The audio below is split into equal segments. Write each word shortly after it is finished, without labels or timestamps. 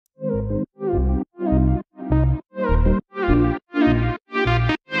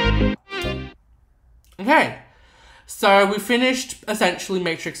Okay, so we finished essentially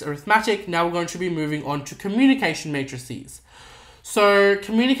matrix arithmetic. Now we're going to be moving on to communication matrices. So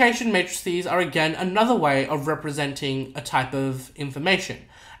communication matrices are again another way of representing a type of information.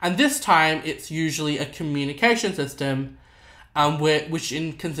 And this time it's usually a communication system which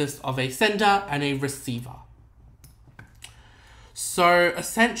consists of a sender and a receiver. So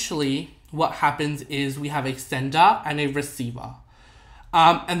essentially what happens is we have a sender and a receiver.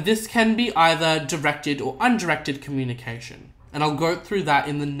 And this can be either directed or undirected communication. And I'll go through that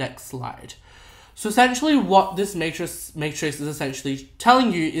in the next slide. So essentially what this matrix is essentially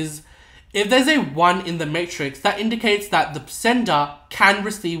telling you is if there's a 1 in the matrix, that indicates that the sender can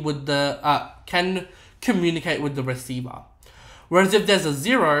can communicate with the receiver. Whereas if there's a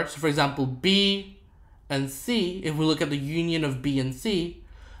 0, so for example B and C, if we look at the union of B and C,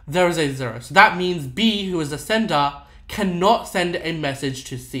 there is a 0. So that means B, who is the sender, cannot send a message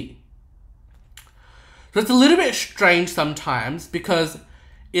to C. So it's a little bit strange sometimes, because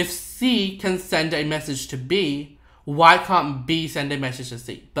if C can send a message to B, why can't B send a message to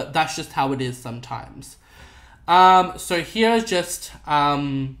C? But that's just how it is sometimes. So here's just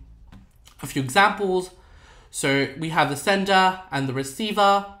a few examples. So we have the sender and the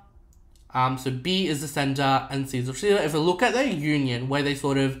receiver. So B is the sender and C is the receiver. If we look at their union, where they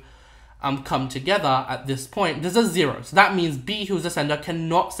sort of come together at this point, there's a 0. So that means B, who is the sender,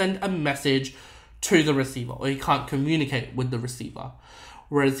 cannot send a message to the receiver, or he can't communicate with the receiver.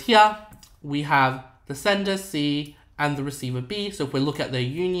 Whereas here, we have the sender C and the receiver B. So if we look at their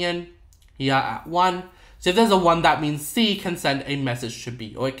union here at 1, so if there's a 1, that means C can send a message to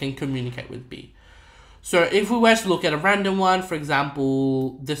B, or it can communicate with B. So if we were to look at a random one, for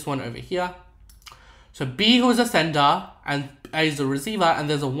example, this one over here. So B, who is a sender, and A is the receiver, and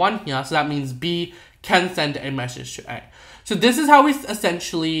there's a 1 here, so that means B can send a message to A. So this is how we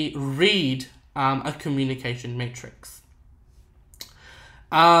essentially read a communication matrix.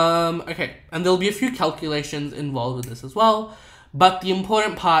 Okay, and there'll be a few calculations involved with this as well, but the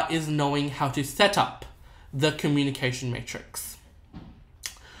important part is knowing how to set up the communication matrix.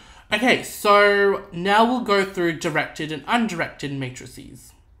 Okay, so now we'll go through directed and undirected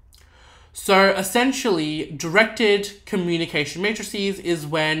matrices. So essentially, directed communication matrices is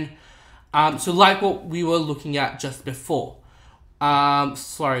when, so like what we were looking at just before.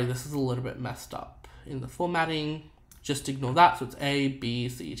 Sorry, this is a little bit messed up in the formatting. Just ignore that. So it's A, B,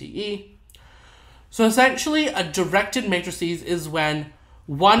 C, D, E. So essentially, a directed matrices is when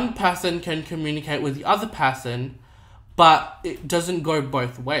one person can communicate with the other person, but it doesn't go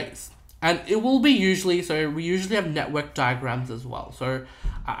both ways. And it will be usually, so we usually have network diagrams as well. So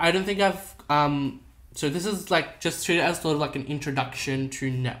I don't think I've, so this is like just treated as sort of like an introduction to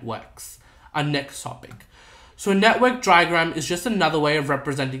networks, our next topic. So a network diagram is just another way of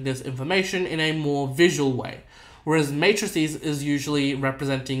representing this information in a more visual way, whereas matrices is usually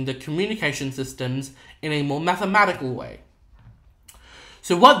representing the communication systems in a more mathematical way.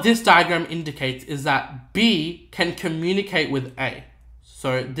 So what this diagram indicates is that B can communicate with A.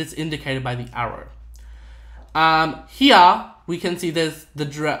 So this is indicated by the arrow. Here we can see there's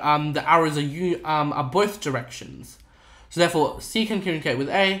the arrows are both directions. So therefore C can communicate with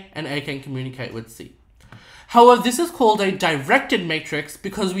A and A can communicate with C. However, this is called a directed matrix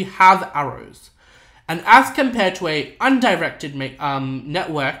because we have arrows. And as compared to a undirected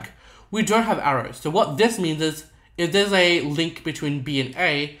network, we don't have arrows. So what this means is if there's a link between B and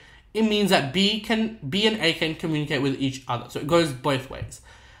A, it means that B and A can communicate with each other. So it goes both ways.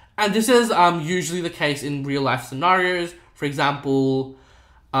 And this is usually the case in real life scenarios. For example,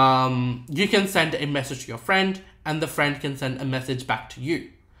 you can send a message to your friend and the friend can send a message back to you.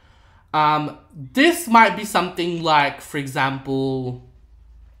 This might be something like, for example,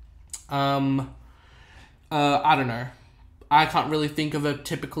 I don't know. I can't really think of a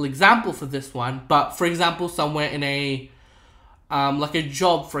typical example for this one, but for example, somewhere in a, like a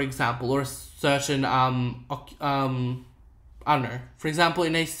job, for example, or a certain, I don't know, for example,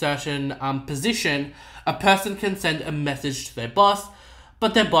 in a certain position, a person can send a message to their boss,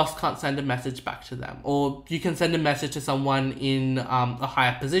 but their boss can't send a message back to them. Or you can send a message to someone in a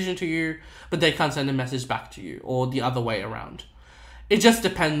higher position to you, but they can't send a message back to you, or the other way around. It just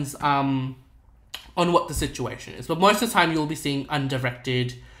depends on what the situation is. But most of the time, you'll be seeing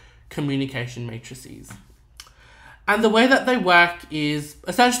undirected communication matrices. And the way that they work is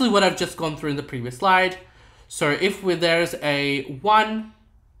essentially what I've just gone through in the previous slide. So if there's a 1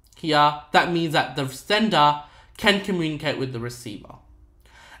 here, that means that the sender can communicate with the receiver.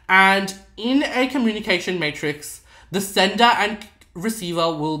 And in a communication matrix, the sender and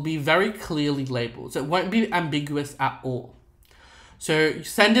receiver will be very clearly labeled. So it won't be ambiguous at all. So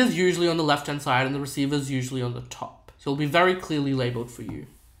sender is usually on the left-hand side and the receiver is usually on the top. So it'll be very clearly labeled for you.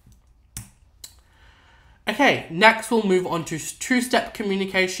 Okay, next we'll move on to two-step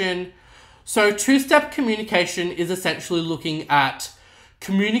communication. So two-step communication is essentially looking at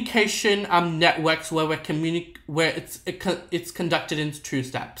communication networks where it's conducted in two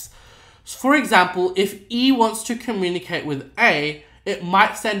steps. So for example, if E wants to communicate with A, it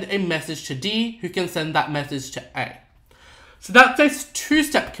might send a message to D, who can send that message to A. So that's a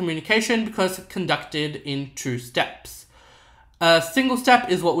two-step communication because it's conducted in two steps. A single step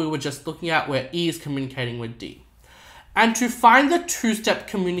is what we were just looking at, where E is communicating with D. And to find the two-step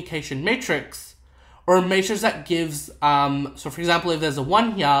communication matrix, or a matrix that gives, so for example, if there's a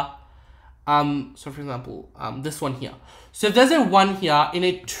 1 here, this one here. So if there's a 1 here in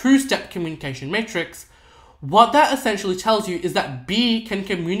a two-step communication matrix, what that essentially tells you is that B can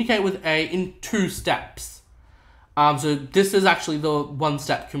communicate with A in two steps. So this is actually the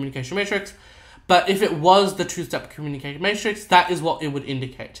one-step communication matrix, but if it was the two-step communication matrix, that is what it would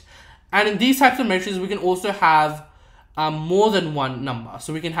indicate. And in these types of matrices, we can also have more than one number.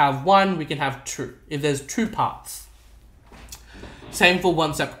 So we can have 1, we can have 2, if there's 2 parts. Same for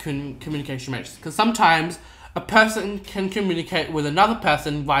one-step communication matrix, because sometimes a person can communicate with another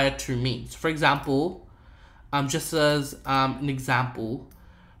person via 2 means. For example, just as an example,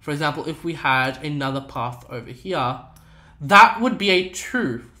 for example, if we had another path over here, that would be a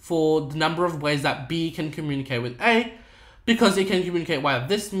 2 for the number of ways that B can communicate with A, because it can communicate via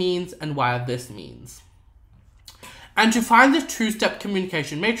this means and via this means. And to find the two-step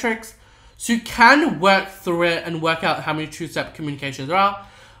communication matrix, so you can work through it and work out how many two-step communications there are,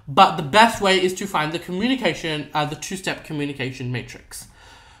 but the best way is to find the two-step communication matrix.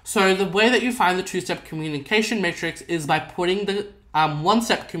 So the way that you find the two-step communication matrix is by putting the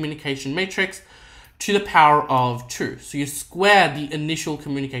one-step communication matrix to the power of 2. So you square the initial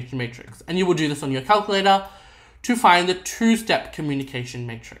communication matrix, and you will do this on your calculator to find the two-step communication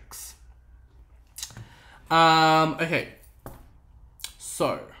matrix. Okay,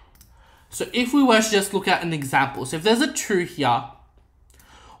 so if we were to just look at an example, so if there's a 2 here,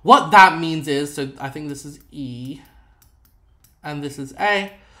 what that means is, so I think this is E, and this is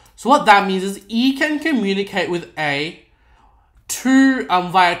A. So what that means is E can communicate with A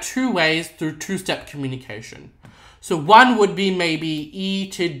via 2 ways through two-step communication. So one would be maybe E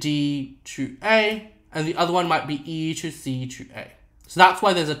to D to A, and the other one might be E to C to A. So that's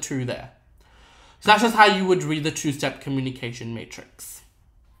why there's a 2 there. So that's just how you would read the two-step communication matrix.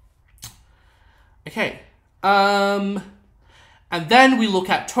 Okay, and then we look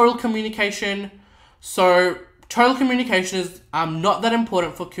at total communication. So total communication is not that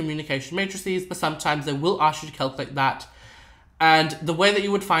important for communication matrices, but sometimes they will ask you to calculate that. And the way that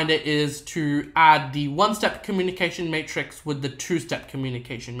you would find it is to add the one-step communication matrix with the two-step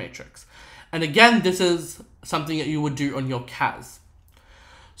communication matrix. And again, this is something that you would do on your CAS.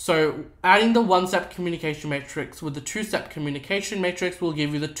 So adding the one-step communication matrix with the two-step communication matrix will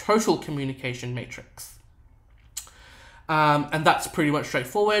give you the total communication matrix. And that's pretty much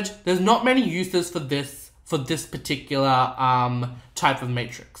straightforward. There's not many uses for this particular type of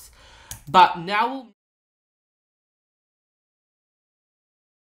matrix. But now we'll